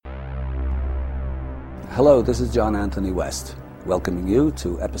Hello, this is John Anthony West, welcoming you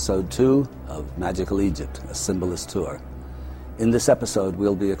to episode 2 of Magical Egypt, a Symbolist Tour. In this episode,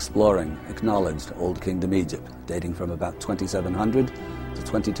 we'll be exploring acknowledged Old Kingdom Egypt, dating from about 2700 to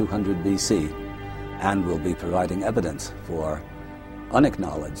 2200 BC, and we'll be providing evidence for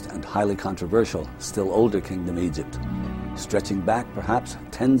unacknowledged and highly controversial still older Kingdom Egypt, stretching back perhaps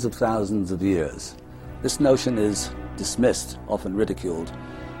tens of thousands of years. This notion is dismissed, often ridiculed,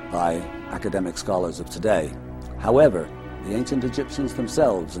 by academic scholars of today. However, the ancient Egyptians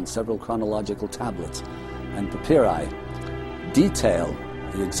themselves in several chronological tablets and papyri detail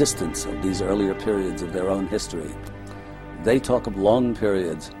the existence of these earlier periods of their own history. They talk of long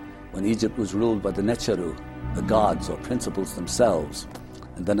periods when Egypt was ruled by the Necheru, the gods or principles themselves,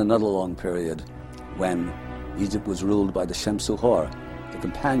 and then another long period when Egypt was ruled by the Shemsu-Hor, the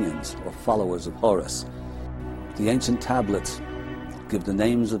companions or followers of Horus. The ancient tablets give the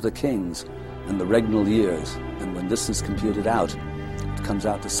names of the kings and the regnal years, and when this is computed out, it comes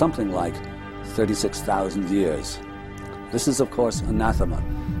out to something like 36,000 years. This is, of course, anathema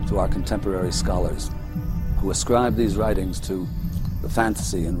to our contemporary scholars who ascribe these writings to the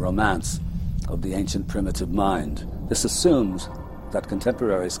fantasy and romance of the ancient primitive mind. This assumes that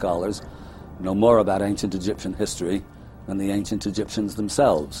contemporary scholars know more about ancient Egyptian history than the ancient Egyptians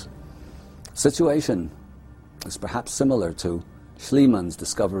themselves. The situation is perhaps similar to Schliemann's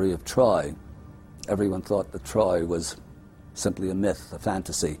discovery of Troy. Everyone thought that Troy was simply a myth, a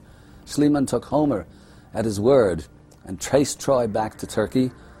fantasy. Schliemann took Homer at his word and traced Troy back to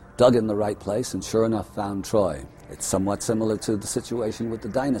Turkey, dug in the right place, and sure enough found Troy. It's somewhat similar to the situation with the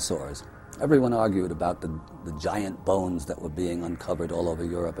dinosaurs. Everyone argued about the giant bones that were being uncovered all over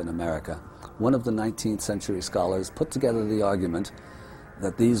Europe and America. One of the 19th century scholars put together the argument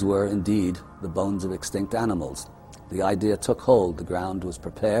that these were indeed the bones of extinct animals. The idea took hold, the ground was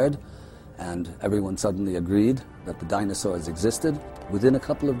prepared, and everyone suddenly agreed that the dinosaurs existed. Within a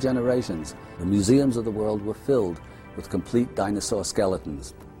couple of generations, the museums of the world were filled with complete dinosaur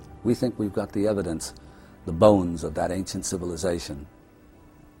skeletons. We think we've got the evidence, the bones of that ancient civilization.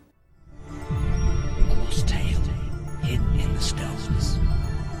 A lost tale, hidden in the stones.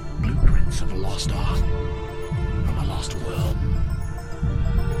 Blueprints of a lost art, from a lost world.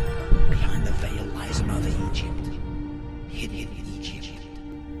 Behind the veil lies another Egypt, hidden in Egypt.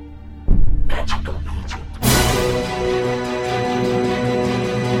 Magical Egypt.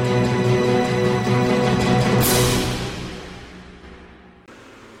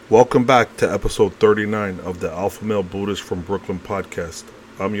 Welcome back to episode 39 of the Alpha Male Buddhist from Brooklyn podcast.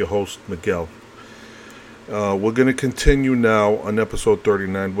 I'm your host, Miguel. We're going to continue now on episode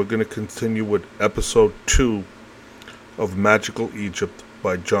 39. We're going to continue with episode 2 of Magical Egypt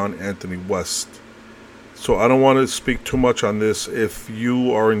by John Anthony West. So I don't want to speak too much on this. If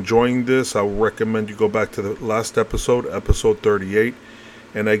you are enjoying this, I would recommend you go back to the last episode, episode 38,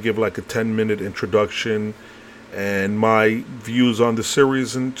 and I give like a 10-minute introduction and my views on the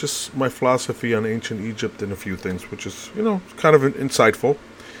series and just my philosophy on ancient Egypt and a few things, which is, kind of insightful.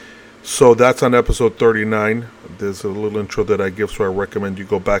 So that's on episode 39. There's a little intro that I give, so I recommend you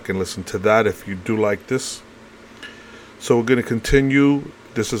go back and listen to that if you do like this. So we're going to continue.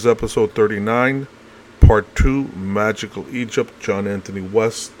 This is episode 39, part 2, Magical Egypt, John Anthony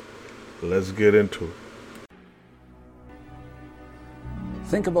West. Let's get into it.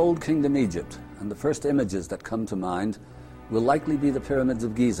 Think of Old Kingdom Egypt, and the first images that come to mind will likely be the pyramids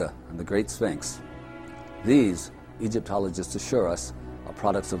of Giza and the Great Sphinx. These, Egyptologists assure us, are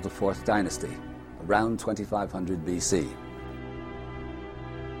products of the 4th dynasty, around 2500 BC.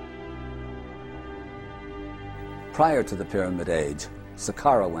 Prior to the Pyramid Age,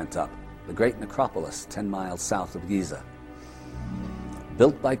 Saqqara went up, the great necropolis 10 miles south of Giza.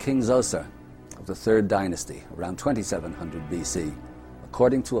 Built by King Zoser of the 3rd dynasty, around 2700 BC,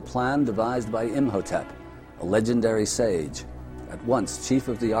 according to a plan devised by Imhotep, a legendary sage, at once chief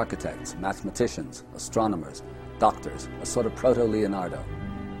of the architects, mathematicians, astronomers, doctors, a sort of proto-Leonardo.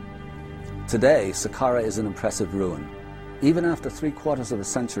 Today, Saqqara is an impressive ruin. Even after 3/4 of a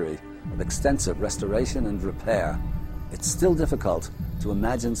century of extensive restoration and repair, it's still difficult to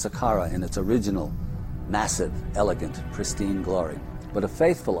imagine Saqqara in its original, massive, elegant, pristine glory. But a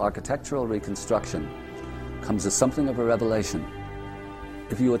faithful architectural reconstruction comes as something of a revelation.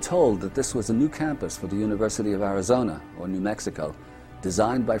 If you were told that this was a new campus for the University of Arizona or New Mexico,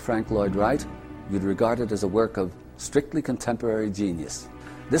 designed by Frank Lloyd Wright, you'd regard it as a work of strictly contemporary genius.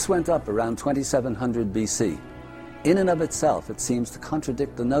 This went up around 2700 BC. In and of itself, it seems to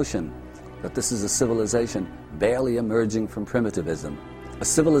contradict the notion that this is a civilization barely emerging from primitivism, a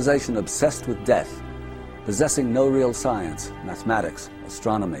civilization obsessed with death, possessing no real science, mathematics,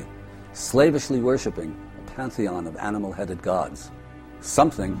 astronomy, slavishly worshipping a pantheon of animal-headed gods.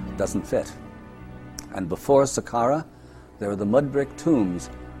 Something doesn't fit. And before Saqqara, there are the mud brick tombs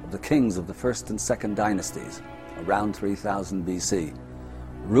of the kings of the first and second dynasties, around 3000 BC.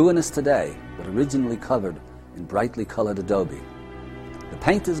 Ruinous today, but originally covered in brightly colored adobe. The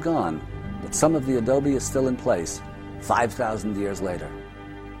paint is gone, but some of the adobe is still in place 5,000 years later.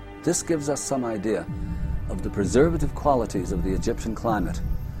 This gives us some idea of the preservative qualities of the Egyptian climate,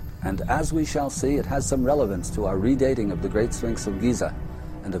 and as we shall see, it has some relevance to our redating of the Great Sphinx of Giza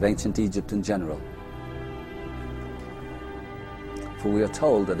and of ancient Egypt in general. For we are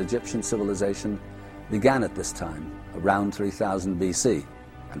told that Egyptian civilization began at this time, around 3000 BC,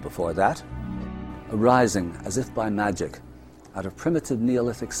 and before that, arising as if by magic out of primitive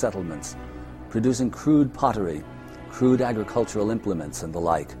Neolithic settlements, producing crude pottery, crude agricultural implements and the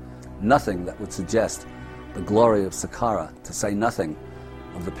like, nothing that would suggest the glory of Saqqara, to say nothing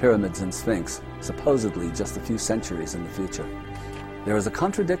of the pyramids and Sphinx, supposedly just a few centuries in the future. There is a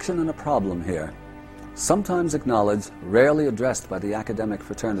contradiction and a problem here, sometimes acknowledged, rarely addressed by the academic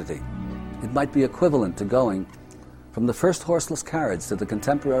fraternity. It might be equivalent to going from the first horseless carriage to the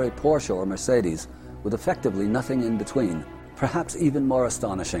contemporary Porsche or Mercedes, with effectively nothing in between. Perhaps even more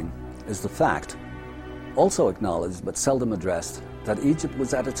astonishing is the fact, also acknowledged but seldom addressed, that Egypt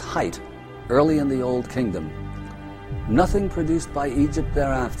was at its height early in the Old Kingdom. Nothing produced by Egypt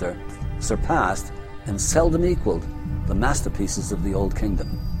thereafter surpassed and seldom equaled the masterpieces of the Old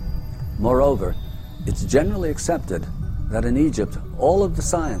Kingdom. Moreover, it's generally accepted that in Egypt all of the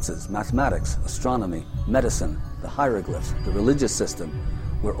sciences, mathematics, astronomy, medicine, the hieroglyphs, the religious system,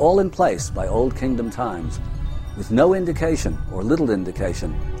 were all in place by Old Kingdom times, with no indication or little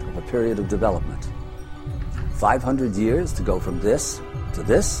indication of a period of development. 500 years to go from this to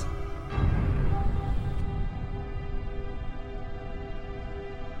this?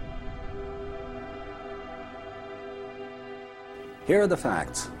 Here are the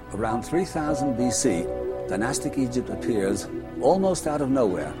facts. Around 3000 BC, dynastic Egypt appears almost out of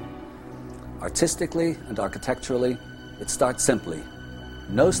nowhere. Artistically and architecturally, it starts simply.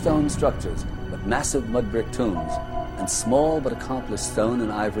 No stone structures, but massive mud brick tombs, and small but accomplished stone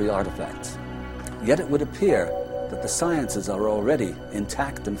and ivory artifacts. Yet it would appear that the sciences are already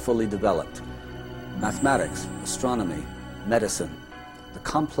intact and fully developed. Mathematics, astronomy, medicine, the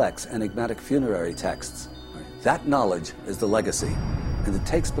complex enigmatic funerary texts. That knowledge is the legacy, and it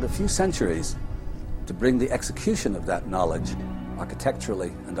takes but a few centuries to bring the execution of that knowledge,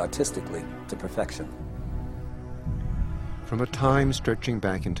 architecturally and artistically, to perfection. From a time stretching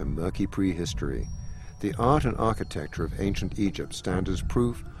back into murky prehistory, the art and architecture of ancient Egypt stand as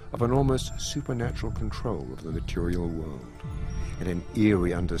proof of an almost supernatural control of the material world, and an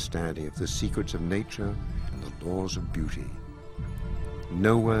eerie understanding of the secrets of nature and the laws of beauty.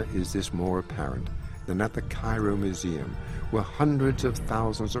 Nowhere is this more apparent than at the Cairo Museum, where hundreds of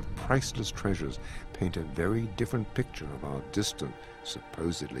thousands of priceless treasures paint a very different picture of our distant,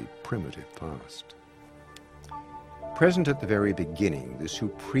 supposedly primitive past. Present at the very beginning, the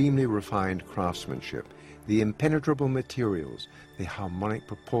supremely refined craftsmanship, the impenetrable materials, the harmonic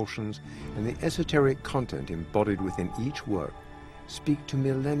proportions, and the esoteric content embodied within each work speak to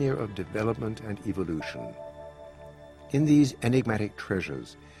millennia of development and evolution. In these enigmatic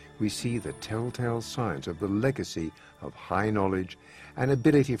treasures, we see the telltale signs of the legacy of high knowledge and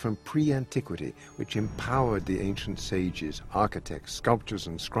ability from pre-antiquity, which empowered the ancient sages, architects, sculptors,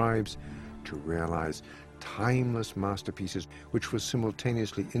 and scribes to realize timeless masterpieces which were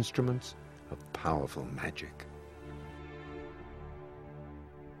simultaneously instruments of powerful magic.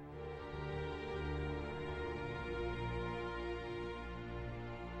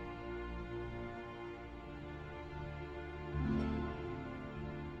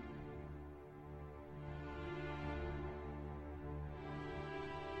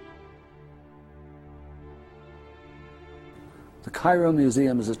 The Cairo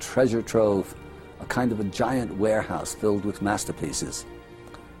Museum is a treasure trove, a kind of a giant warehouse filled with masterpieces.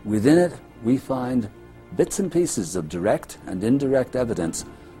 Within it, we find bits and pieces of direct and indirect evidence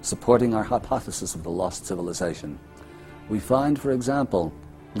supporting our hypothesis of the lost civilization. We find, for example,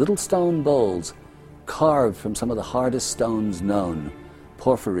 little stone bowls carved from some of the hardest stones known,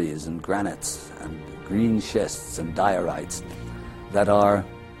 porphyries and granites and green schists and diorites, that are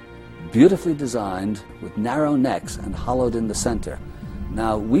beautifully designed with narrow necks and hollowed in the center.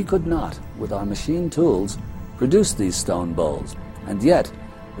 Now, we could not, with our machine tools, produce these stone bowls, and yet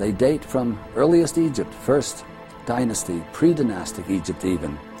they date from earliest Egypt, first dynasty, pre-dynastic Egypt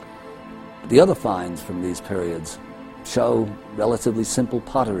even. The other finds from these periods show relatively simple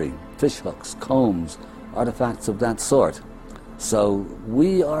pottery, fish hooks, combs, artifacts of that sort. So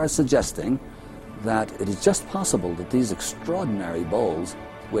we are suggesting that it is just possible that these extraordinary bowls,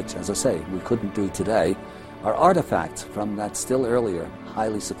 which, as I say, we couldn't do today, are artifacts from that still earlier,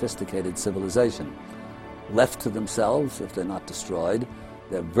 highly sophisticated civilization. Left to themselves, if they're not destroyed,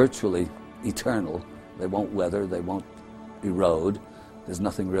 they're virtually eternal. They won't weather, they won't erode. There's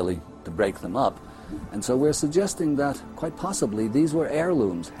nothing really to break them up. And so we're suggesting that, quite possibly, these were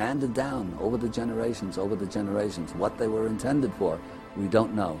heirlooms handed down over the generations. What they were intended for, we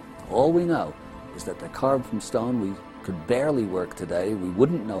don't know. All we know is that they're carved from stone. We could barely work today. We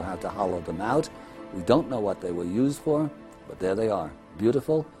wouldn't know how to hollow them out. We don't know what they were used for, but there they are.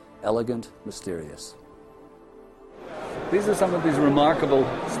 Beautiful, elegant, mysterious. These are some of these remarkable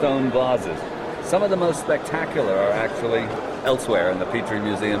stone vases. Some of the most spectacular are actually elsewhere in the Petrie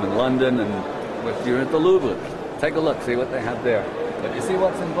Museum in London, and if you're at the Louvre, take a look, see what they have there. But you see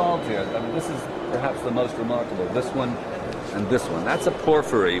what's involved here. I mean, this is perhaps the most remarkable. This one and this one. That's a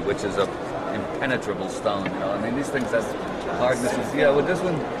porphyry, which is a impenetrable stone. You know, I mean, these things have hardnesses. Yeah, well,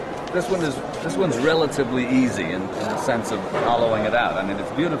 this one's relatively easy in the sense of hollowing it out. I mean,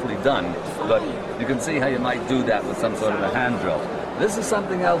 it's beautifully done, but you can see how you might do that with some sort of a hand drill. This is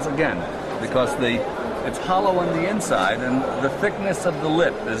something else again, because it's hollow on the inside, and the thickness of the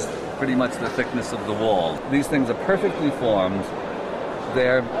lip is pretty much the thickness of the wall. These things are perfectly formed.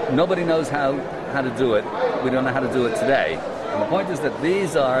 Nobody knows how to do it. We don't know how to do it today. And the point is that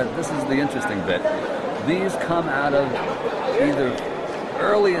this is the interesting bit, these come out of either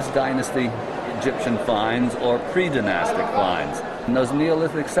earliest dynasty Egyptian finds or pre-dynastic finds. In those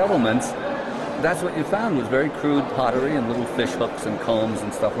Neolithic settlements, that's what you found, was very crude pottery and little fish hooks and combs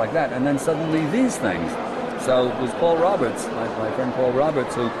and stuff like that. And then suddenly these things. So it was Paul Roberts, my friend Paul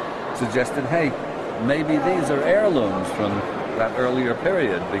Roberts, who suggested, hey, maybe these are heirlooms from that earlier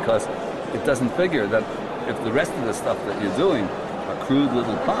period, because it doesn't figure that if the rest of the stuff that you're doing are crude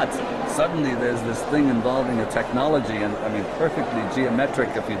little pots, suddenly there's this thing involving a technology, and I mean perfectly geometric.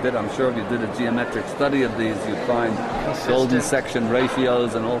 I'm sure if you did a geometric study of these, you'd find golden section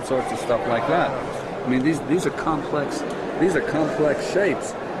ratios and all sorts of stuff like that. I mean, these are complex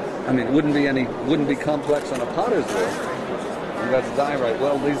shapes. I mean, it wouldn't be complex on a potter's wheel. That's diorite.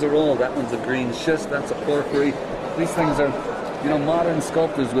 Well, these are all, that one's a green schist, that's a porphyry. These things are, modern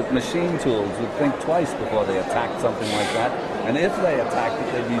sculptors with machine tools would think twice before they attacked something like that. And if they attacked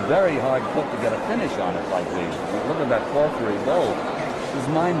it, they'd be very hard put to get a finish on it like these. Look at that porphyry bowl. It's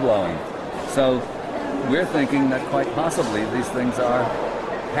mind-blowing. So we're thinking that quite possibly these things are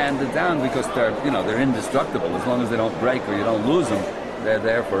handed down because they're indestructible. As long as they don't break or you don't lose them, they're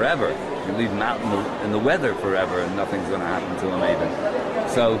there forever. You leave them out in the weather forever and nothing's going to happen to them even.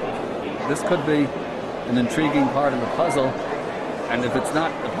 So this could be an intriguing part of the puzzle. And if it's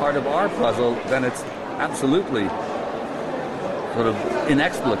not a part of our puzzle, then it's absolutely sort of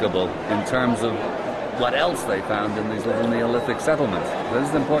inexplicable in terms of what else they found in these little Neolithic settlements. This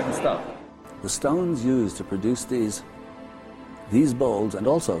is important stuff. The stones used to produce these bowls, and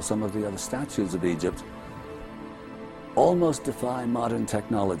also some of the other statues of Egypt, almost defy modern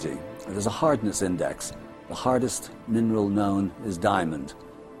technology. There's a hardness index. The hardest mineral known is diamond,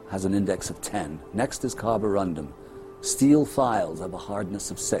 has an index of 10. Next is carborundum. Steel files have a hardness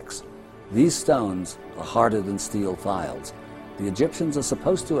of 6. These stones are harder than steel files. The Egyptians are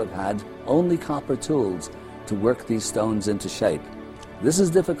supposed to have had only copper tools to work these stones into shape. This is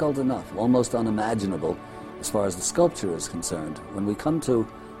difficult enough, almost unimaginable, as far as the sculpture is concerned. When we come to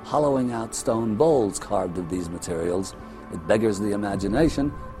hollowing out stone bowls carved of these materials, it beggars the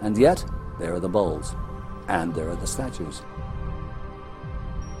imagination, and yet there are the bowls, and there are the statues.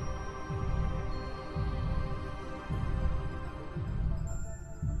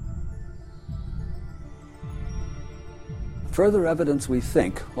 Further evidence, we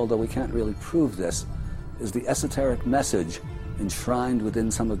think, although we can't really prove this, is the esoteric message enshrined within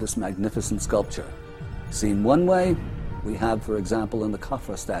some of this magnificent sculpture. Seen one way, we have, for example, in the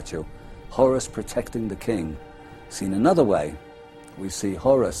Khafra statue, Horus protecting the king. Seen another way, we see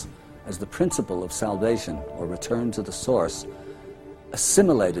Horus as the principle of salvation, or return to the source,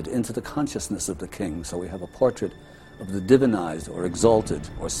 assimilated into the consciousness of the king. So we have a portrait of the divinized, or exalted,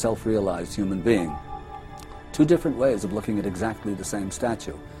 or self-realized human being. Two different ways of looking at exactly the same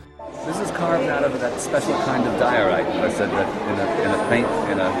statue. This is carved out of that special kind of diorite. I said that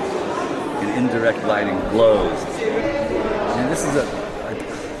in indirect lighting glows. And this is an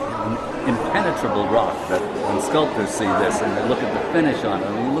impenetrable rock that when sculptors see this and they look at the finish on it,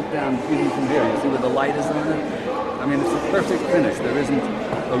 and you look down even from here, you see where the light is on it? I mean, it's a perfect finish. There isn't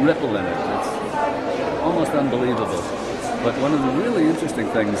a ripple in it. It's almost unbelievable. But one of the really interesting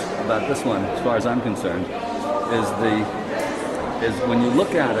things about this one, as far as I'm concerned, is is when you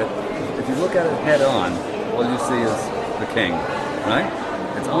look at it, if you look at it head on, all you see is the king, right?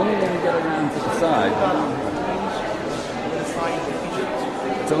 It's only when you get around to the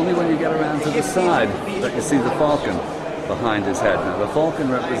side, that you see the falcon behind his head. Now the falcon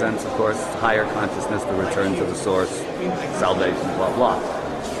represents, of course, higher consciousness, the return to the source, salvation, blah, blah.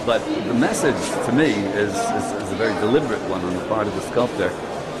 But the message, to me, is a very deliberate one on the part of the sculptor.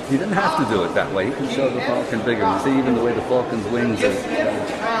 He didn't have to do it that way. He can show the falcon bigger. You see even the way the falcon's wings are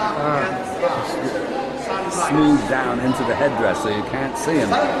smoothed down into the headdress so you can't see him.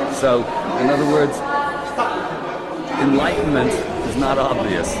 So, in other words, enlightenment is not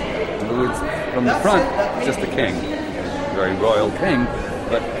obvious. In other words, from the front, just a king, a very royal king.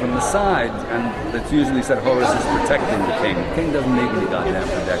 But from the side, and it's usually said Horus is protecting the king. The king doesn't need any goddamn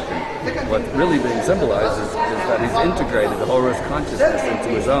protection. What's really being symbolized is that he's integrated the Horus consciousness into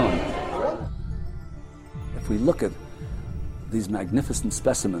his own. If we look at these magnificent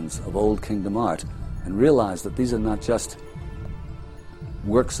specimens of Old Kingdom art and realize that these are not just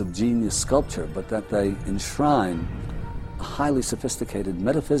works of genius sculpture, but that they enshrine a highly sophisticated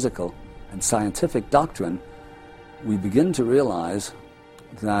metaphysical and scientific doctrine, we begin to realize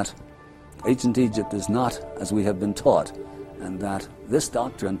that ancient Egypt is not as we have been taught, and that this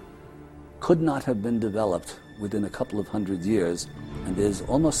doctrine could not have been developed within a couple of hundred years, and is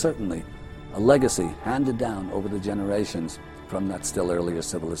almost certainly a legacy handed down over the generations from that still earlier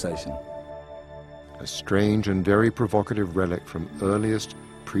civilization. A strange and very provocative relic from earliest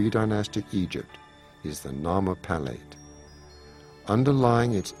pre-dynastic Egypt is the Narmer Palette.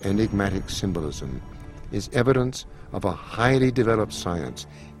 Underlying its enigmatic symbolism is evidence of a highly developed science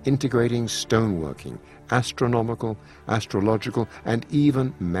integrating stoneworking, astronomical, astrological, and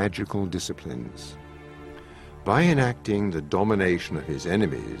even magical disciplines. By enacting the domination of his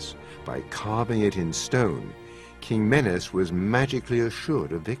enemies, by carving it in stone, King Menes was magically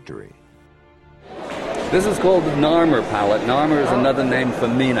assured of victory. This is called the Narmer Palette. Narmer is another name for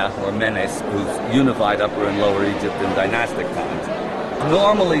Mena, or Menes, who's unified Upper and Lower Egypt in dynastic times.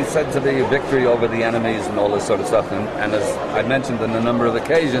 Normally said to be a victory over the enemies and all this sort of stuff, and as I mentioned on a number of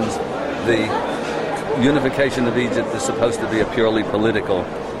occasions, the unification of Egypt is supposed to be a purely political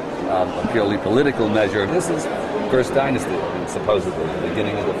measure. This is First Dynasty, supposedly, the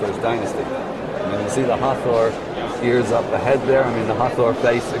beginning of the First Dynasty. I mean, you see the Hathor ears up ahead there. I mean, the Hathor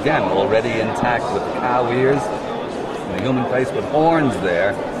face, again, already intact with the cow ears, and the human face with horns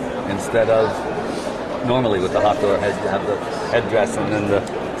there, instead of normally with the Hathor head, you have the headdress and then the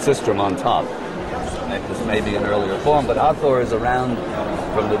sistrum on top. This may be an earlier form, but Hathor is around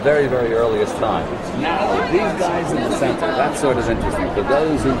from the very, very earliest time. Now, these guys in the center, that sort of interesting. For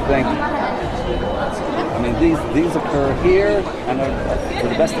those who think, I mean, these occur here, and are, to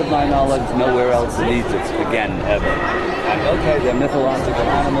the best of my knowledge, nowhere else in Egypt, again, ever. And okay, they're mythological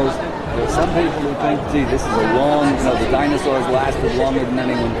animals. There are some people who think, gee, this is a long, the dinosaurs lasted longer than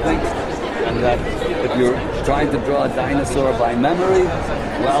anyone thinks. And that if you're trying to draw a dinosaur by memory,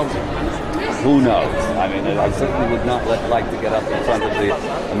 well, who knows? I mean, I certainly would not like to get up in front of the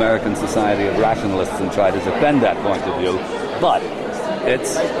American Society of Rationalists and try to defend that point of view, but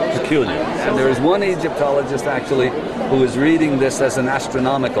it's peculiar. And there is one Egyptologist, actually, who is reading this as an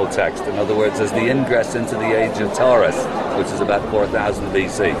astronomical text, in other words, as the ingress into the age of Taurus, which is about 4000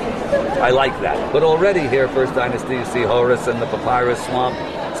 BC. I like that. But already here, First Dynasty, you see Horus and the papyrus swamp.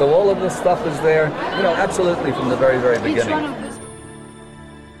 So all of this stuff is there, absolutely from the very, very beginning.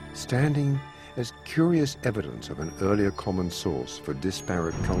 Standing as curious evidence of an earlier common source for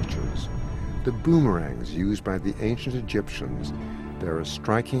disparate cultures, the boomerangs used by the ancient Egyptians bear a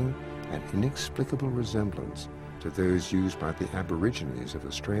striking and inexplicable resemblance to those used by the Aborigines of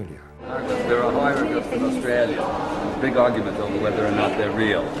Australia. There are hieroglyphs in Australia. Big argument over whether or not they're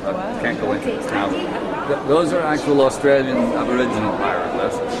real. I can't go into this now. Those are actual Australian Aboriginal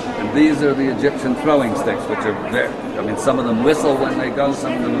hieroglyphs, and these are the Egyptian throwing sticks, which are there. I mean, some of them whistle when they go,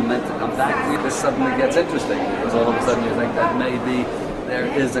 some of them are meant to come back. This suddenly gets interesting, because all of a sudden you think that maybe there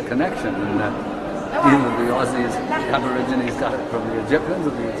is a connection, and that either the Aussies, the Aborigines got it from the Egyptians,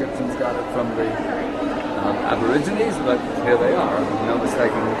 or the Egyptians got it from the Aborigines, but here they are. No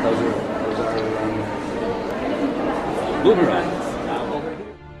mistaking that those are boomerangs.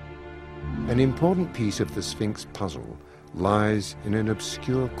 An important piece of the Sphinx puzzle lies in an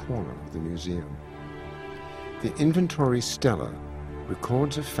obscure corner of the museum. The inventory stela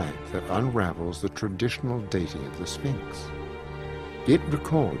records a fact that unravels the traditional dating of the Sphinx. It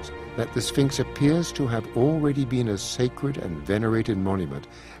records that the Sphinx appears to have already been a sacred and venerated monument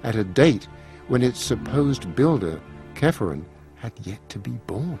at a date when its supposed builder, Khephren, had yet to be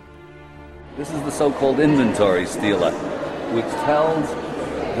born. This is the so-called inventory stela. which tells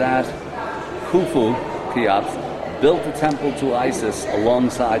that Khufu, Cheops, built a temple to Isis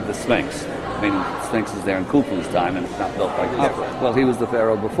alongside the Sphinx, meaning the Sphinx is there in Khufu's time and it's not built by Khafre. Well, he was the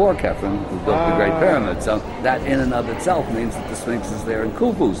pharaoh before Khafre who built the Great Pyramid, so that in and of itself means that the Sphinx is there in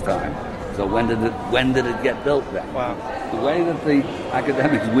Khufu's time. So when did it get built then? Wow. The way that the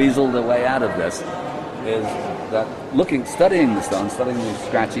academics weasel their way out of this is that studying the stones, studying these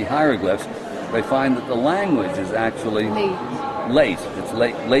scratchy hieroglyphs, they find that the language is actually late. It's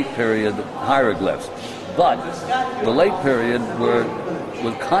late period hieroglyphs. But the late period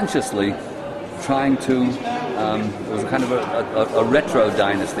was consciously trying to, it was kind of a retro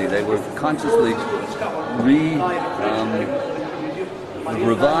dynasty. They were consciously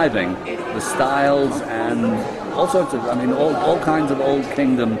reviving the styles and all sorts of, all kinds of Old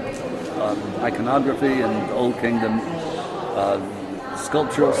Kingdom iconography and Old Kingdom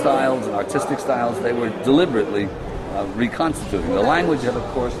sculptural styles and artistic styles. They were deliberately reconstituting. The language had, of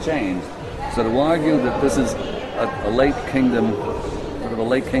course, changed. So to argue that this is a late kingdom, sort of a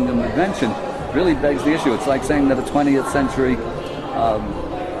late kingdom invention, really begs the issue. It's like saying that a 20th century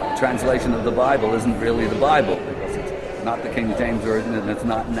translation of the Bible isn't really the Bible, because it's not the King James Version and it's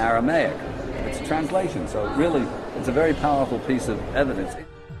not in Aramaic. It's a translation. So really, it's a very powerful piece of evidence.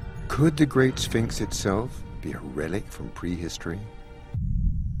 Could the Great Sphinx itself be a relic from prehistory?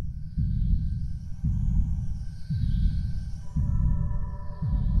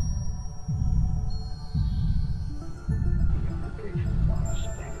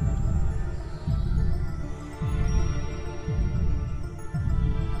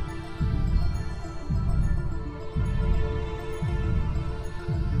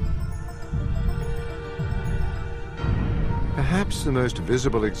 Perhaps the most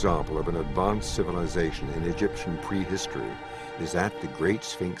visible example of an advanced civilization in Egyptian prehistory is at the Great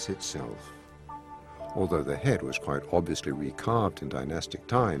Sphinx itself. Although the head was quite obviously recarved in dynastic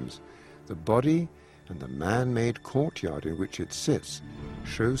times, the body and the man-made courtyard in which it sits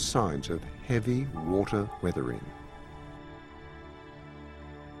show signs of heavy water weathering.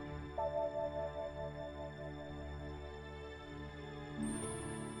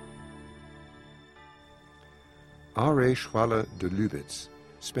 R.A. Schwaller de Lubitz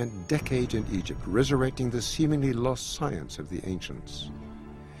spent decades in Egypt resurrecting the seemingly lost science of the ancients.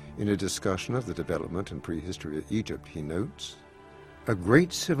 In a discussion of the development and prehistory of Egypt, he notes, "A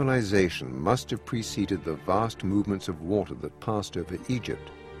great civilization must have preceded the vast movements of water that passed over Egypt,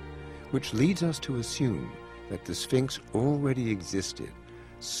 which leads us to assume that the Sphinx already existed,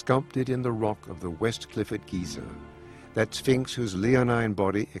 sculpted in the rock of the West Cliff at Giza, that Sphinx whose leonine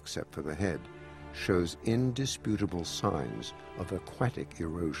body, except for the head, shows indisputable signs of aquatic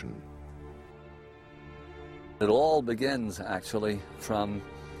erosion." It all begins, actually, from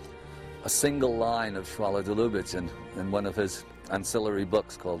a single line of Schwaller de Lubitz in one of his ancillary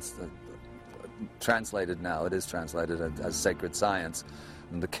books called, translated now, it is translated as Sacred Science,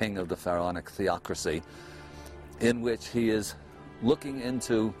 and the King of the Pharaonic Theocracy, in which he is looking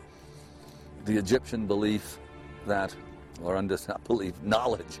into the Egyptian belief that, or under that belief,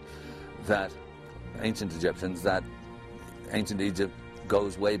 knowledge that ancient Egyptians, that ancient Egypt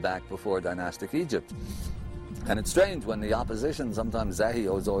goes way back before dynastic Egypt. And it's strange when the opposition, sometimes Zahi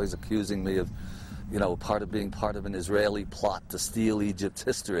was always accusing me of, being part of an Israeli plot to steal Egypt's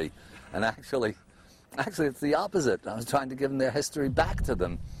history. And actually it's the opposite. I was trying to give them their history back to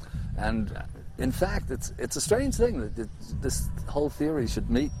them. And in fact, it's a strange thing that this whole theory should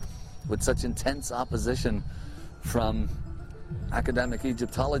meet with such intense opposition from academic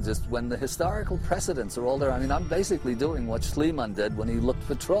Egyptologists when the historical precedents are all there. I'm basically doing what Schliemann did when he looked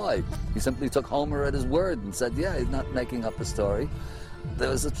for Troy. He simply took Homer at his word and said, yeah, he's not making up a story.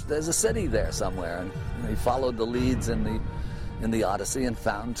 There's a city there somewhere, and he followed the leads in the Odyssey and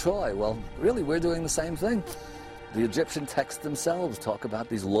found Troy. Well, really, we're doing the same thing. The Egyptian texts themselves talk about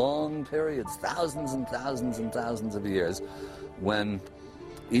these long periods, thousands and thousands and thousands of years, when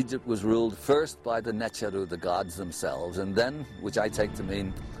Egypt was ruled first by the Necheru, the gods themselves, and then, which I take to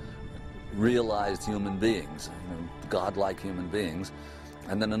mean realized human beings, godlike human beings,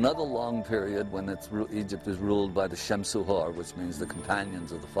 and then another long period when Egypt is ruled by the Shemsu-Hor, which means the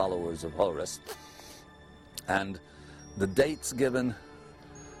companions of the followers of Horus. And the dates given,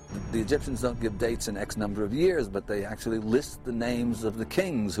 the Egyptians don't give dates in X number of years, but they actually list the names of the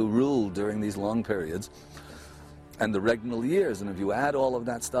kings who ruled during these long periods and the regnal years, and if you add all of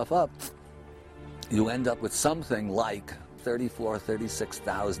that stuff up, you end up with something like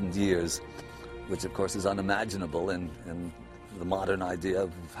 36,000 years, which of course is unimaginable in the modern idea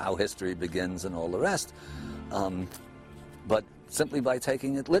of how history begins and all the rest. But simply by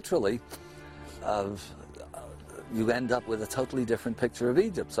taking it literally, you end up with a totally different picture of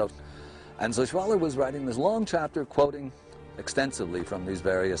Egypt. So Schwaller was writing this long chapter quoting extensively from these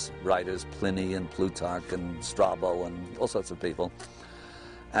various writers, Pliny and Plutarch and Strabo and all sorts of people.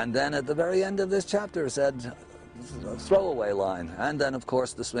 And then at the very end of this chapter said, a throwaway line, and then of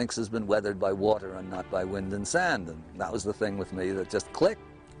course the Sphinx has been weathered by water and not by wind and sand. And that was the thing with me that just clicked.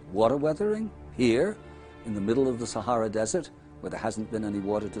 Water weathering here in the middle of the Sahara Desert, where there hasn't been any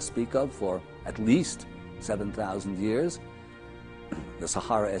water to speak of for at least 7,000 years. The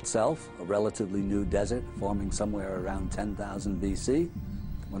Sahara itself, a relatively new desert forming somewhere around 10,000 BC.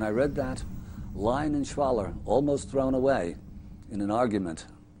 When I read that line in Schwaller, almost thrown away in an argument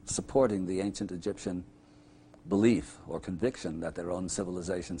supporting the ancient Egyptian belief or conviction that their own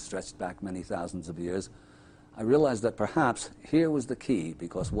civilization stretched back many thousands of years, I realized that perhaps here was the key,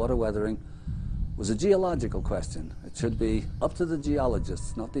 because water weathering was a geological question. It should be up to the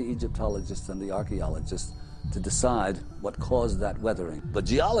geologists, not the Egyptologists and the archaeologists, to decide what caused that weathering. But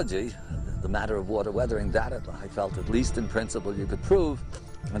geology, the matter of water weathering, that I felt at least in principle you could prove.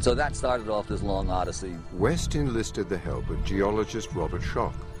 And so that started off this long odyssey. West enlisted the help of geologist Robert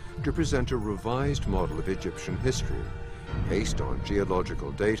Schoch to present a revised model of Egyptian history based on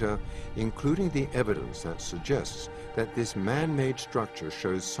geological data, including the evidence that suggests that this man-made structure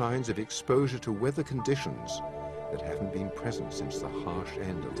shows signs of exposure to weather conditions that haven't been present since the harsh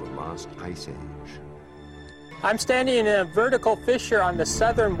end of the last ice age. I'm standing in a vertical fissure on the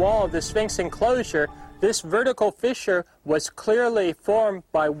southern wall of the Sphinx enclosure. This vertical fissure was clearly formed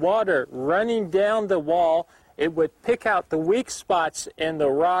by water running down the wall. It would pick out the weak spots in the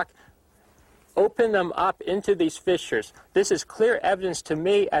rock, open them up into these fissures. This is clear evidence to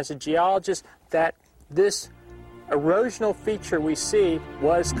me as a geologist that this erosional feature we see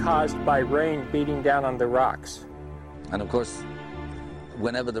was caused by rain beating down on the rocks. And of course,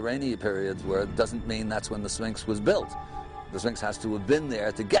 whenever the rainy periods were, it doesn't mean that's when the Sphinx was built. The Sphinx has to have been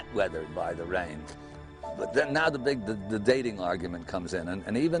there to get weathered by the rain. But then now the dating argument comes in,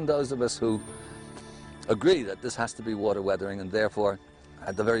 and even those of us who agree that this has to be water weathering, and therefore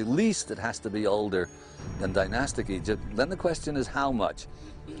at the very least it has to be older than dynastic Egypt, then the question is how much.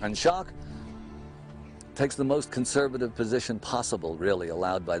 And Schoch takes the most conservative position possible, really,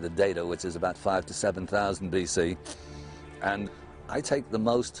 allowed by the data, which is about 5,000 to 7,000 BC. And I take the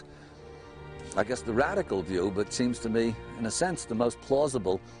most, I guess, the radical view, but seems to me, in a sense, the most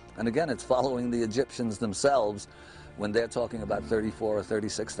plausible. And again, it's following the Egyptians themselves when they're talking about 34 or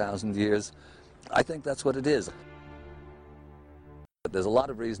 36,000 years. I think that's what it is. But there's a lot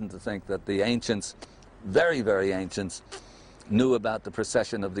of reason to think that the ancients, very, very ancients, knew about the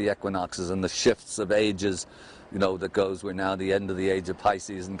precession of the equinoxes and the shifts of ages, you know, that goes, we're now the end of the age of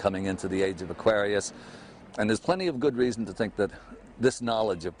Pisces and coming into the age of Aquarius. And there's plenty of good reason to think that this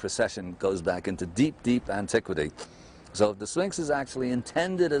knowledge of precession goes back into deep, deep antiquity. So if the Sphinx is actually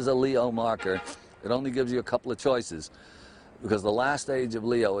intended as a Leo marker, it only gives you a couple of choices, because the last age of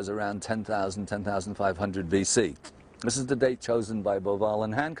Leo is around 10,000, 10,500 BC. This is the date chosen by Bauval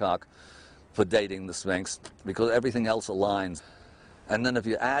and Hancock for dating the Sphinx, because everything else aligns. And then if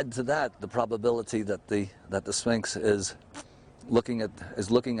you add to that the probability that the Sphinx is looking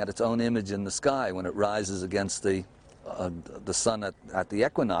at its own image in the sky when it rises against the sun at the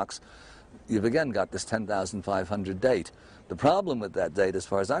equinox, you've again got this 10,500 date. The problem with that date, as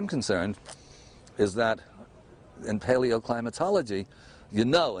far as I'm concerned, is that in paleoclimatology, you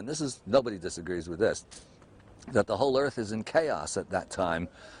know, and this is, nobody disagrees with this, that the whole Earth is in chaos at that time,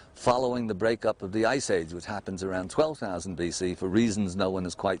 following the breakup of the Ice Age, which happens around 12,000 BC for reasons no one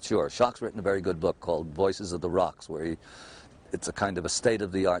is quite sure. Schoch's written a very good book called Voices of the Rocks, where it's a kind of a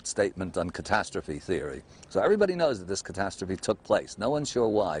state-of-the-art statement on catastrophe theory. So everybody knows that this catastrophe took place. No one's sure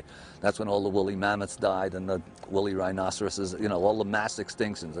why. That's when all the woolly mammoths died and the woolly rhinoceroses, you know, all the mass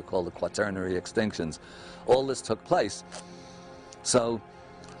extinctions are called the quaternary extinctions. All this took place. So,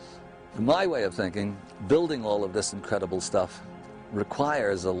 from my way of thinking, building all of this incredible stuff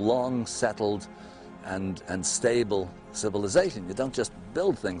requires a long settled and stable civilization. You don't just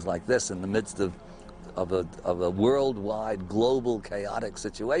build things like this in the midst of a worldwide, global, chaotic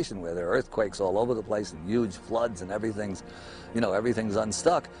situation where there are earthquakes all over the place and huge floods and everything's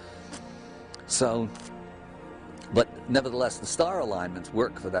unstuck. So, but nevertheless, the star alignments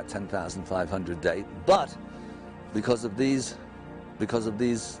work for that 10,500 date. But because of these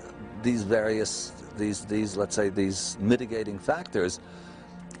various, let's say, these mitigating factors,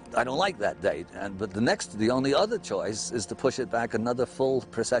 I don't like that date. But the only other choice is to push it back another full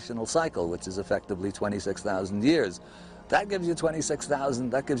precessional cycle, which is effectively 26,000 years. That gives you 26,000,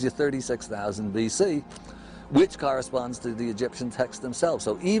 that gives you 36,000 BC, which corresponds to the Egyptian texts themselves.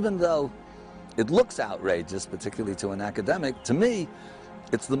 So even though It looks outrageous, particularly to an academic. To me,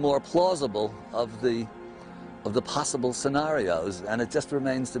 it's the more plausible of the possible scenarios, and it just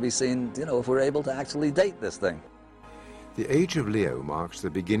remains to be seen, if we're able to actually date this thing. The Age of Leo marks the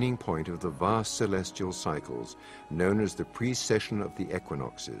beginning point of the vast celestial cycles known as the precession of the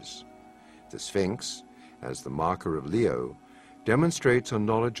equinoxes. The Sphinx, as the marker of Leo, demonstrates a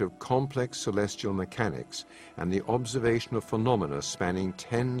knowledge of complex celestial mechanics and the observation of phenomena spanning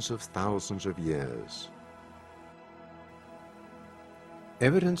tens of thousands of years.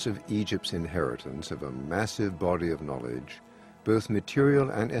 Evidence of Egypt's inheritance of a massive body of knowledge, both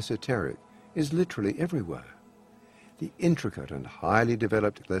material and esoteric, is literally everywhere. The intricate and highly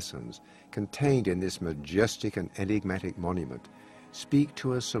developed lessons contained in this majestic and enigmatic monument speak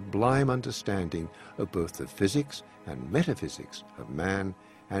to a sublime understanding of both the physics and metaphysics of man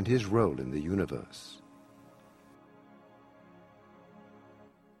and his role in the universe.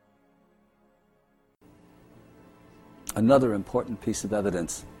 Another important piece of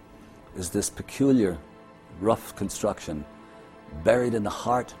evidence is this peculiar, rough construction buried in the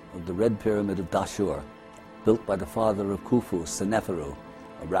heart of the Red Pyramid of Dashur, built by the father of Khufu, Seneferu,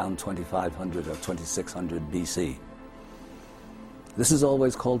 around 2500 or 2600 BC. This is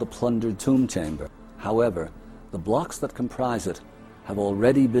always called a plundered tomb chamber. However, the blocks that comprise it have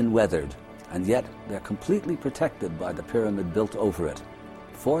already been weathered, and yet they're completely protected by the pyramid built over it.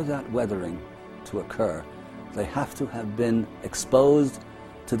 For that weathering to occur, they have to have been exposed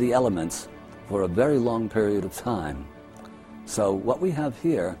to the elements for a very long period of time. So what we have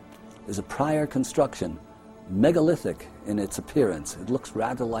here is a prior construction, megalithic in its appearance. It looks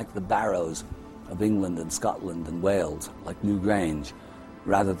rather like the barrows of England and Scotland and Wales, like Newgrange,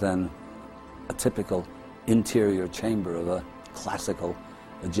 rather than a typical interior chamber of a classical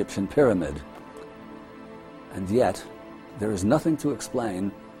Egyptian pyramid. And yet, there is nothing to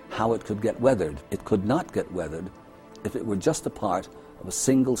explain how it could get weathered. It could not get weathered if it were just a part of a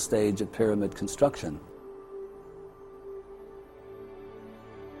single stage of pyramid construction.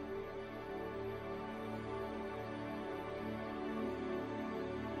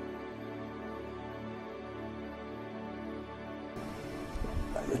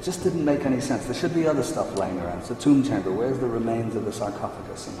 It just didn't make any sense. There should be other stuff laying around. It's a tomb chamber. Where's the remains of the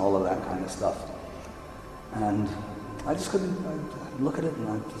sarcophagus and all of that kind of stuff? And I just couldn't look at it, and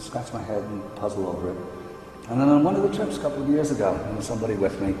I'd scratch my head and puzzle over it. And then on one of the trips a couple of years ago, there was somebody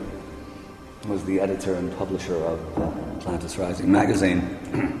with me who was the editor and publisher of Atlantis Rising magazine.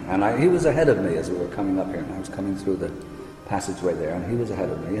 And he was ahead of me as we were coming up here, and I was coming through the passageway there, and he was ahead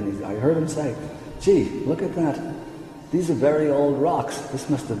of me, and I heard him say, "Gee, look at that. These are very old rocks. This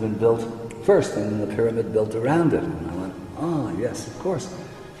must have been built first, and then the pyramid built around it." And I went, "Ah, yes, of course.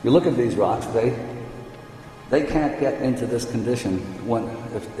 If you look at these rocks, they can't get into this condition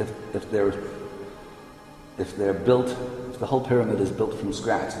if they're built, if the whole pyramid is built from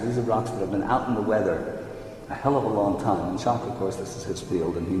scratch. These are rocks that have been out in the weather a hell of a long time." And Jacques, of course, this is his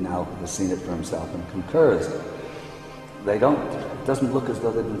field, and he now has seen it for himself and concurs. It doesn't look as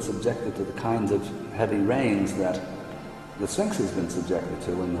though they've been subjected to the kinds of heavy rains that the Sphinx has been subjected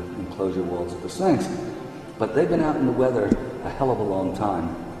to in the enclosure walls of the Sphinx. But they've been out in the weather a hell of a long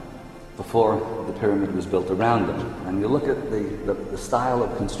time before the pyramid was built around them. And you look at the style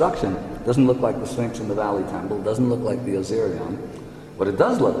of construction, it doesn't look like the Sphinx in the Valley Temple, it doesn't look like the Osirion. What it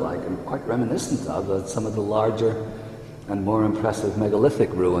does look like, and quite reminiscent of, are some of the larger and more impressive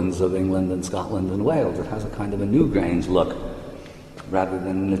megalithic ruins of England and Scotland and Wales. It has a kind of a Newgrange look rather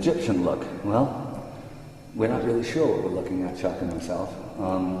than an Egyptian look. Well, we're not really sure what we're looking at, Chuck and myself,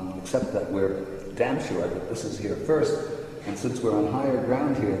 except that we're damn sure that this is here first. And since we're on higher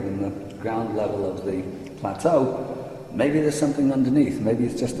ground here than the ground level of the plateau, maybe there's something underneath. Maybe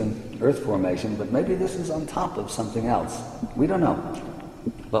it's just an earth formation, but maybe this is on top of something else. We don't know.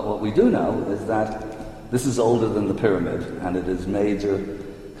 But what we do know is that this is older than the pyramid, and it is major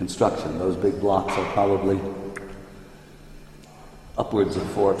construction. Those big blocks are probably upwards of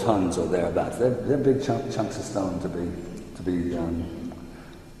 4 tons or thereabouts. They're big chunks of stone to be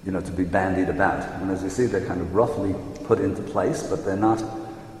bandied about. And as you see, they're kind of roughly put into place, but they're not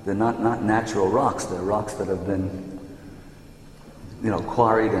natural rocks. They're rocks that have been,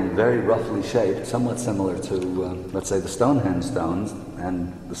 quarried and very roughly shaped, somewhat similar to, let's say, the Stonehenge stones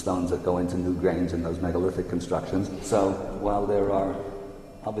and the stones that go into Newgrange and those megalithic constructions. So while there are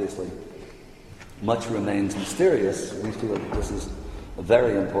obviously much remains mysterious, we feel that this is a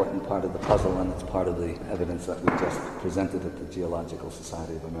very important part of the puzzle, and it's part of the evidence that we just presented at the Geological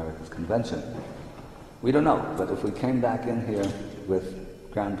Society of America's convention. We don't know, but if we came back in here with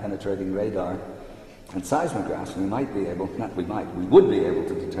ground-penetrating radar And seismographs, we would be able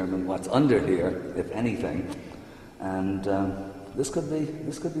to determine what's under here, if anything. And this could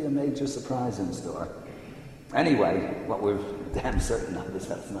be a major surprise in store. Anyway, what we're damn certain of is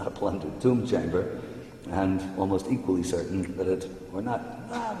that it's not a plundered tomb chamber, and almost equally certain that we're not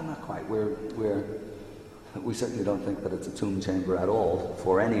quite. We certainly don't think that it's a tomb chamber at all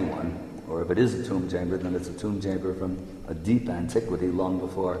for anyone, or if it is a tomb chamber, then it's a tomb chamber from a deep antiquity, long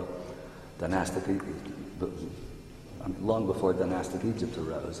before dynastic Egypt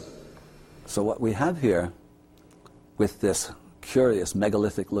arose. So what we have here with this curious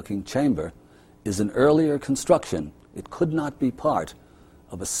megalithic-looking chamber is an earlier construction. It could not be part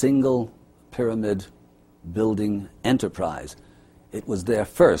of a single pyramid building enterprise. It was there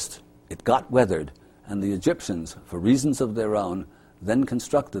first, it got weathered, and the Egyptians, for reasons of their own, then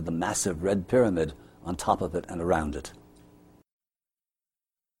constructed the massive red pyramid on top of it and around it.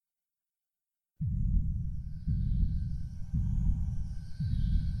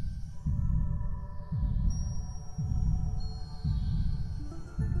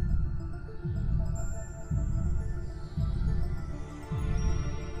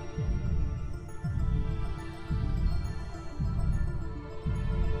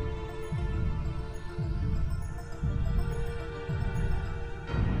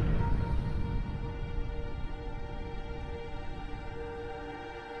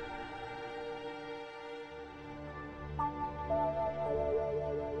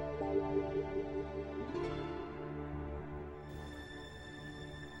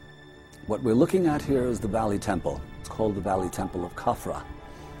 What we're looking at here is the Valley Temple. It's called the Valley Temple of Khafra.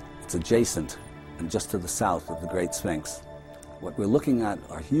 It's adjacent and just to the south of the Great Sphinx. What we're looking at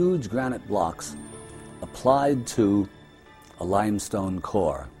are huge granite blocks applied to a limestone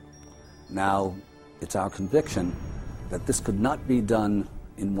core. Now, it's our conviction that this could not be done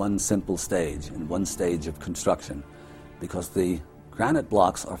in one simple stage, in one stage of construction, because the granite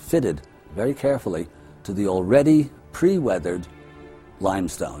blocks are fitted very carefully to the already pre-weathered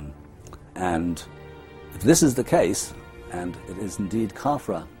limestone. And if this is the case, and it is indeed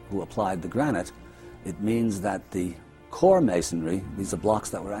Khafra who applied the granite, it means that the core masonry, these are blocks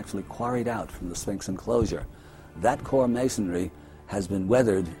that were actually quarried out from the Sphinx enclosure, that core masonry has been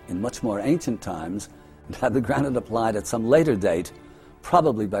weathered in much more ancient times and had the granite applied at some later date,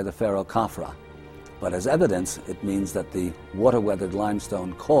 probably by the pharaoh Khafra. But as evidence, it means that the water-weathered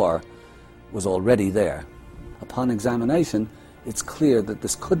limestone core was already there. Upon examination, it's clear that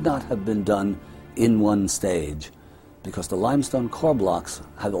this could not have been done in one stage, because the limestone core blocks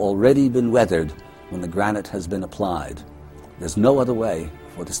have already been weathered when the granite has been applied. There's no other way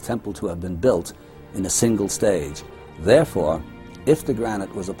for this temple to have been built in a single stage. Therefore, if the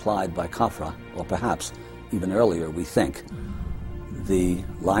granite was applied by Khafra, or perhaps even earlier, we think, the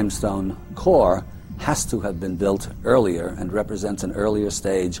limestone core has to have been built earlier and represents an earlier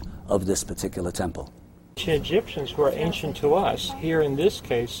stage of this particular temple. Egyptians who are ancient to us, here in this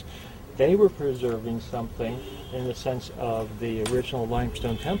case, they were preserving something in the sense of the original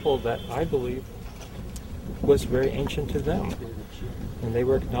limestone temple that I believe was very ancient to them. And they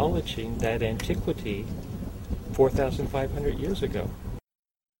were acknowledging that antiquity 4,500 years ago.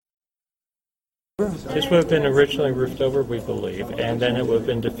 This would have been originally roofed over, we believe, and then it would have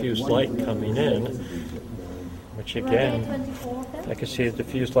been diffused light coming in, which again, I could see the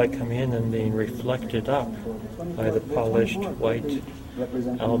diffused light coming in and being reflected up by the polished white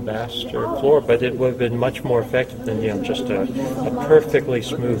alabaster floor, but it would have been much more effective than just a perfectly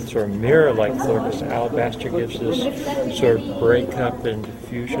smooth sort of mirror-like floor, because alabaster gives this sort of break-up and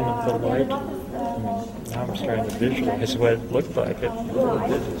diffusion of the light. Now I'm starting to visualize what it looked like.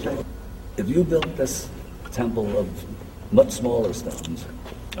 If you built this temple of much smaller stones,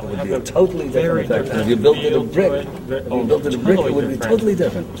 it would be a totally different effect. If you built it of brick, it would be totally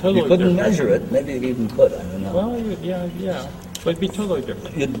different. You couldn't measure it. Maybe you even could. I don't know. Well, yeah. But it'd be totally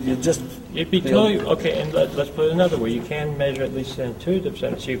different. It'd be totally okay. And let's put it another way. You can measure at least in an intuitive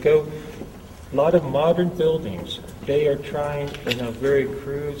sense. You go. A lot of modern buildings, they are trying in a very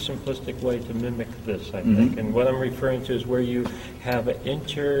crude, simplistic way to mimic this, I think. And what I'm referring to is where you have an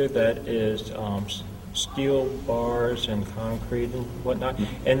interior that is steel bars and concrete and whatnot.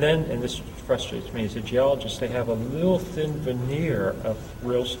 And then, and this frustrates me as a geologist, they have a little thin veneer of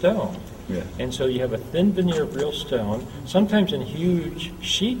real stone. Yeah. And so you have a thin veneer of real stone, sometimes in huge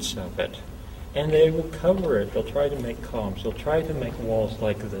sheets of it, and they will cover it. They'll try to make columns. They'll try to make walls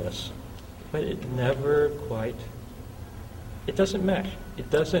like this. But it never quite, it doesn't mesh. It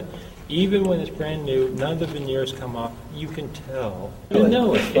doesn't, even when it's brand new, none of the veneers come off. You can tell. You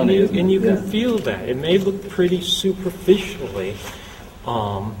know it, and you can feel that. It may look pretty superficially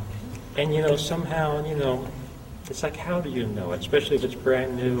And somehow, it's like, how do you know it? Especially if it's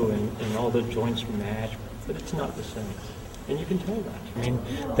brand new and all the joints match, but it's not the same. And you can tell that. I mean,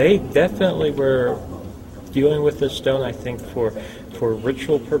 they definitely were dealing with the stone, I think, for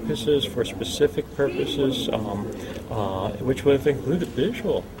ritual purposes, for specific purposes, which would have included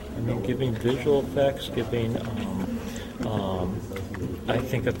visual. I mean, giving visual effects, giving, I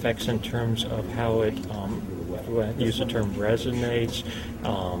think, effects in terms of how it, use the term resonates,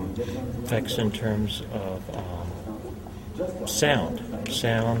 effects in terms of sound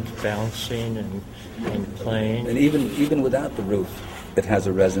bouncing and playing. And even without the roof, it has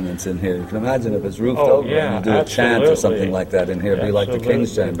a resonance in here. You can imagine if it's roofed over and you do a chant or something like that in here, it'd be like the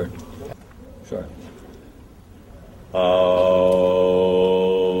King's Chamber. Sure.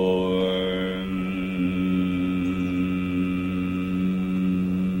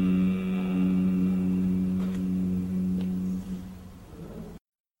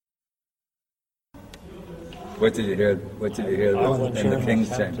 What did you hear in the King's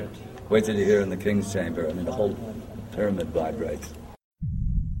Chamber? Wait till you hear in the King's Chamber. I mean, the whole pyramid vibrates.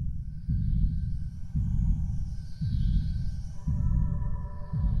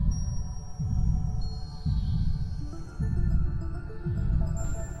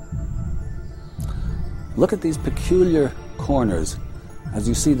 Look at these peculiar corners. As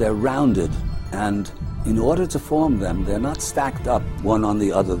you see, they're rounded, and in order to form them, they're not stacked up one on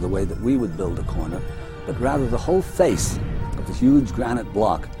the other the way that we would build a corner, but rather the whole face of the huge granite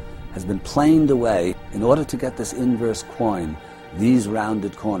block has been planed away in order to get this inverse quoin, these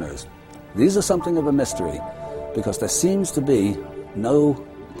rounded corners. These are something of a mystery, because there seems to be no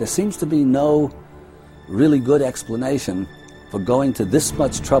really good explanation for going to this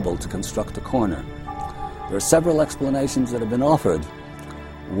much trouble to construct a corner. There are several explanations that have been offered.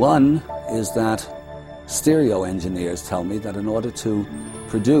 One is that stereo engineers tell me that in order to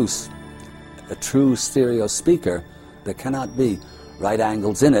produce a true stereo speaker, there cannot be right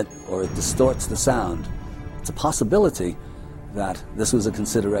angles in it or it distorts the sound. It's a possibility that this was a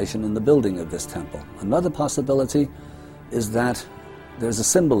consideration in the building of this temple. Another possibility is that there's a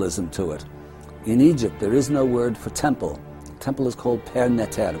symbolism to it. In Egypt, there is no word for temple. Temple is called Per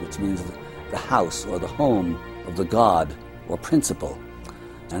Neter, which means the house or the home of the god or principle.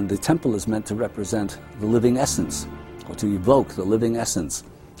 And the temple is meant to represent the living essence, or to evoke the living essence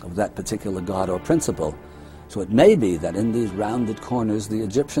of that particular god or principle. So it may be that in these rounded corners the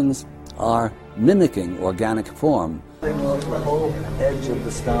Egyptians are mimicking organic form. The whole edge of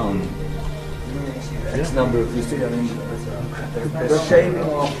the stone, X number of, you see, I mean, they're shaving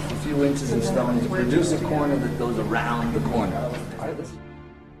off a few inches of stone to produce a corner that goes around the corner.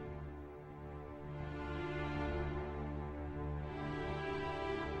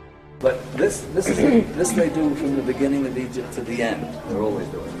 But this they do from the beginning of Egypt to the end. They're always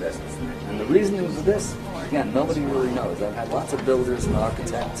doing this. And the reasoning for this, again, nobody really knows. I've had lots of builders and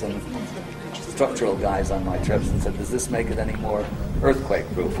architects and structural guys on my trips and said, does this make it any more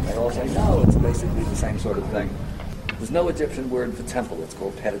earthquake-proof? And they all say, no, it's basically the same sort of thing. There's no Egyptian word for temple. It's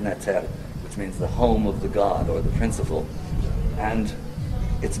called Per Neter, which means the home of the god or the principle. And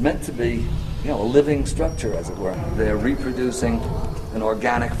it's meant to be, a living structure, as it were. They're reproducing an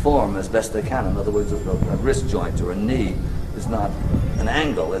organic form as best they can. In other words, a wrist joint or a knee is not an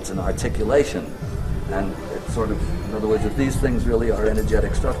angle, it's an articulation. And it's sort of, in other words, if these things really are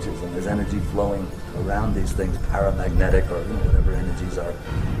energetic structures and there's energy flowing around these things, paramagnetic or whatever energies are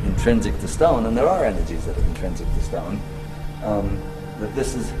intrinsic to stone, and there are energies that are intrinsic to stone, that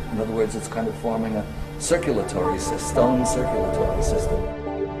this is, in other words, it's kind of forming a stone circulatory system.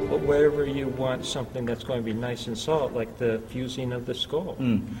 But wherever you want something that's going to be nice and solid, like the fusing of the skull,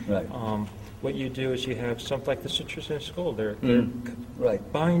 right. What you do is you have something like the sutures in the skull. They're right.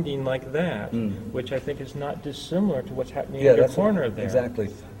 binding like that, which I think is not dissimilar to what's happening in your corner there. Exactly.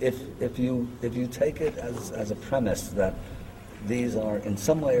 If you take it as a premise that these are in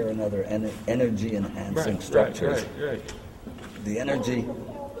some way or another energy enhancing structures, right. The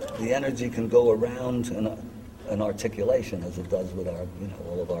energy can go around an articulation as it does with our,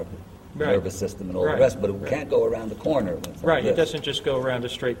 all of our nervous system and all the rest, but it can't go around the corner. Right, it doesn't just go around a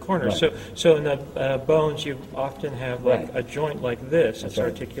straight corner. Right. So in the bones, you often have like a joint like this. It's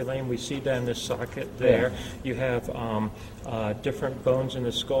articulating. We see that in the socket there. Yeah. You have different bones in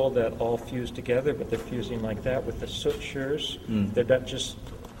the skull that all fuse together, but they're fusing like that with the sutures. They're not just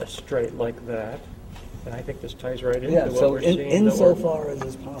straight like that. And I think this ties right into what we're seeing. Insofar as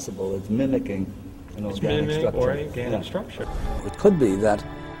is possible, it's mimicking an organic structure. It could be that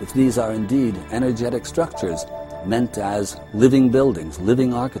if these are indeed energetic structures meant as living buildings,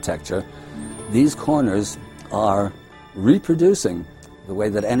 living architecture, these corners are reproducing the way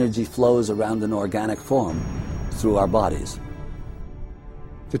that energy flows around an organic form through our bodies.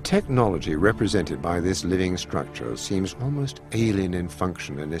 The technology represented by this living structure seems almost alien in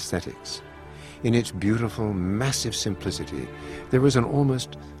function and aesthetics. In its beautiful, massive simplicity, there is an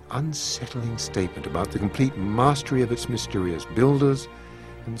almost unsettling statement about the complete mastery of its mysterious builders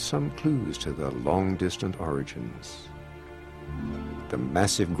and some clues to their long-distant origins. The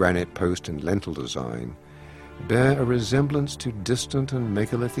massive granite post and lintel design bear a resemblance to distant and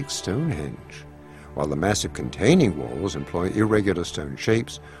megalithic Stonehenge, while the massive containing walls employ irregular stone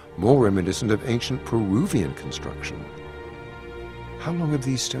shapes more reminiscent of ancient Peruvian construction. How long have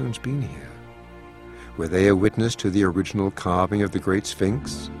these stones been here? Were they a witness to the original carving of the Great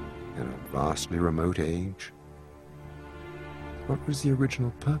Sphinx in a vastly remote age? What was the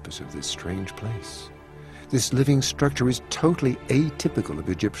original purpose of this strange place? This living structure is totally atypical of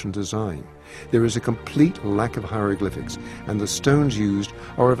Egyptian design. There is a complete lack of hieroglyphics, and the stones used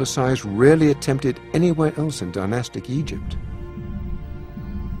are of a size rarely attempted anywhere else in dynastic Egypt.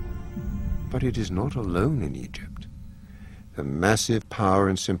 But it is not alone in Egypt. The massive power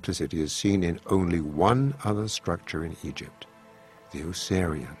and simplicity is seen in only one other structure in Egypt, the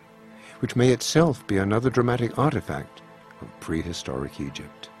Osirian, which may itself be another dramatic artifact of prehistoric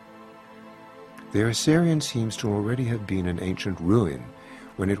Egypt. The Osirian seems to already have been an ancient ruin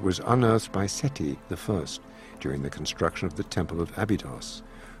when it was unearthed by Seti I during the construction of the Temple of Abydos,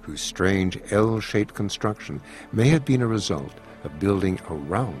 whose strange L-shaped construction may have been a result of building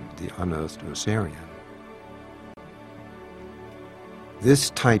around the unearthed Osirian. This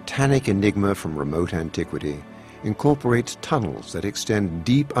titanic enigma from remote antiquity incorporates tunnels that extend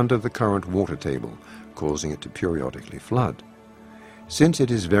deep under the current water table, causing it to periodically flood. Since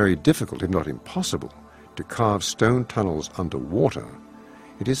it is very difficult, if not impossible, to carve stone tunnels underwater,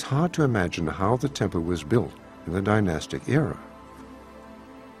 it is hard to imagine how the temple was built in the dynastic era.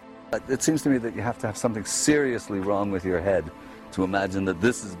 It seems to me that you have to have something seriously wrong with your head to imagine that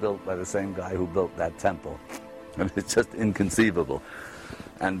this is built by the same guy who built that temple. I mean, it's just inconceivable.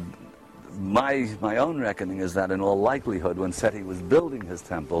 And my own reckoning is that in all likelihood, when Seti was building his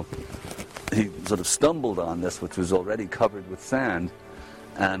temple, he sort of stumbled on this, which was already covered with sand,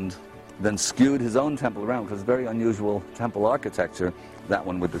 and then skewed his own temple around, because it's very unusual temple architecture, that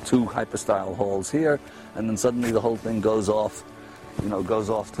one with the two hypostyle halls here, and then suddenly the whole thing goes off, goes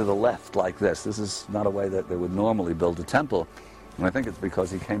off to the left like this. This is not a way that they would normally build a temple. And I think it's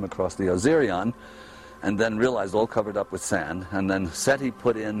because he came across the Osirian and then realized all covered up with sand, and then Seti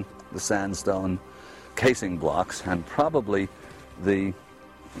put in the sandstone casing blocks, and probably the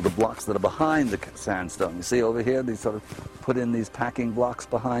blocks that are behind the sandstone. You see over here, they sort of put in these packing blocks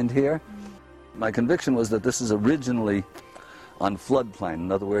behind here. My conviction was that this is originally on floodplain.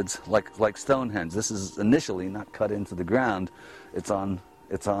 In other words, like Stonehenge. This is initially not cut into the ground. It's on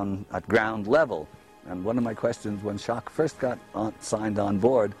at ground level. And one of my questions when Schoch first got signed on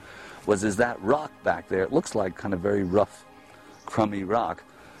board was, is that rock back there? It looks like kind of very rough, crummy rock,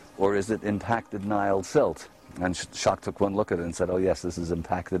 or is it impacted Nile silt? And Schoch took one look at it and said, oh yes, this is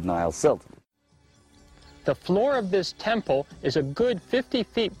impacted Nile silt. The floor of this temple is a good 50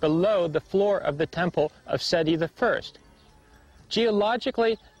 feet below the floor of the temple of Seti I.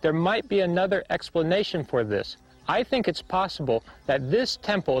 Geologically, there might be another explanation for this. I think it's possible that this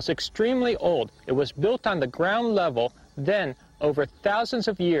temple is extremely old. It was built on the ground level, then over thousands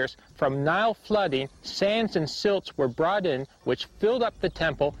of years from Nile flooding, sands and silts were brought in which filled up the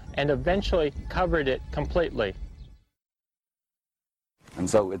temple and eventually covered it completely. And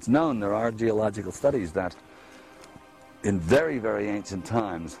so it's known, there are geological studies that in very, very ancient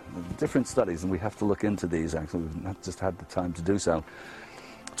times, different studies, and we have to look into these actually, we've not just had the time to do so,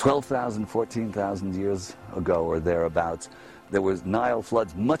 12,000, 14,000 years ago or thereabouts, there was Nile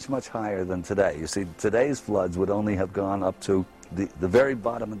floods much, much higher than today. You see, today's floods would only have gone up to the very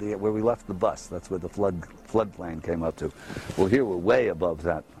bottom of where we left the bus. That's where the floodplain came up to. Well, here we're way above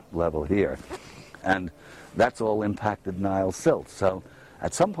that level here. And that's all impacted Nile silt. So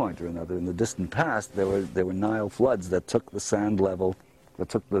at some point or another in the distant past, there were Nile floods that took the sand level, that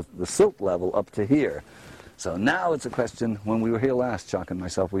took the silt level up to here. So now it's a question, when we were here last, Chuck and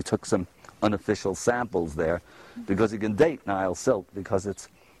myself, we took some unofficial samples there, because you can date Nile silt because it's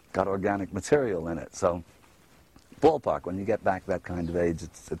got organic material in it. So ballpark, when you get back that kind of age,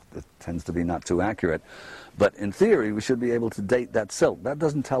 it tends to be not too accurate. But in theory, we should be able to date that silt. That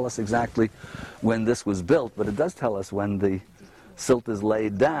doesn't tell us exactly when this was built, but it does tell us when the silt is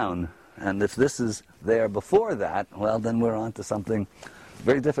laid down. And if this is there before that, well, then we're on to something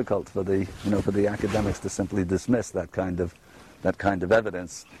very difficult for the academics to simply dismiss that kind of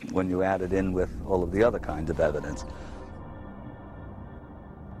evidence when you add it in with all of the other kind of evidence.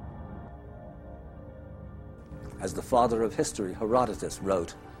 As the father of history, Herodotus,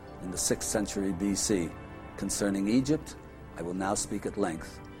 wrote in the 6th century BC, concerning Egypt, I will now speak at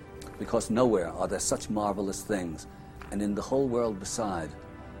length, because nowhere are there such marvelous things, and in the whole world beside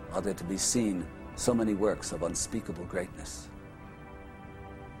are there to be seen so many works of unspeakable greatness.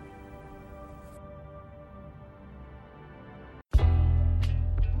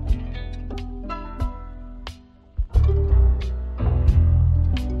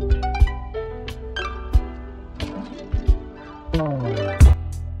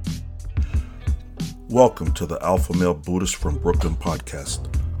 Welcome to the Alpha Male Buddhist from Brooklyn podcast.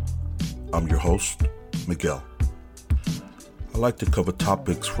 I'm your host, Miguel. I like to cover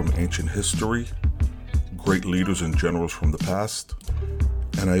topics from ancient history, great leaders and generals from the past,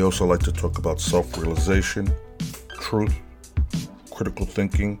 and I also like to talk about self-realization, truth, critical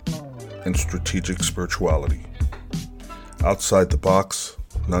thinking, and strategic spirituality. Outside the box,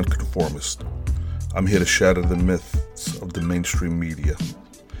 nonconformist. I'm here to shatter the myths of the mainstream media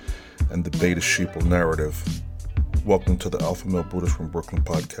and the beta sheeple narrative. Welcome to the Alpha Male Buddhist from Brooklyn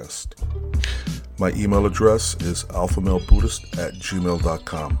podcast. My email address is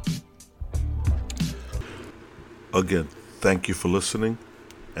alphamalebuddhist@gmail.com. Again, thank you for listening,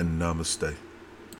 and namaste.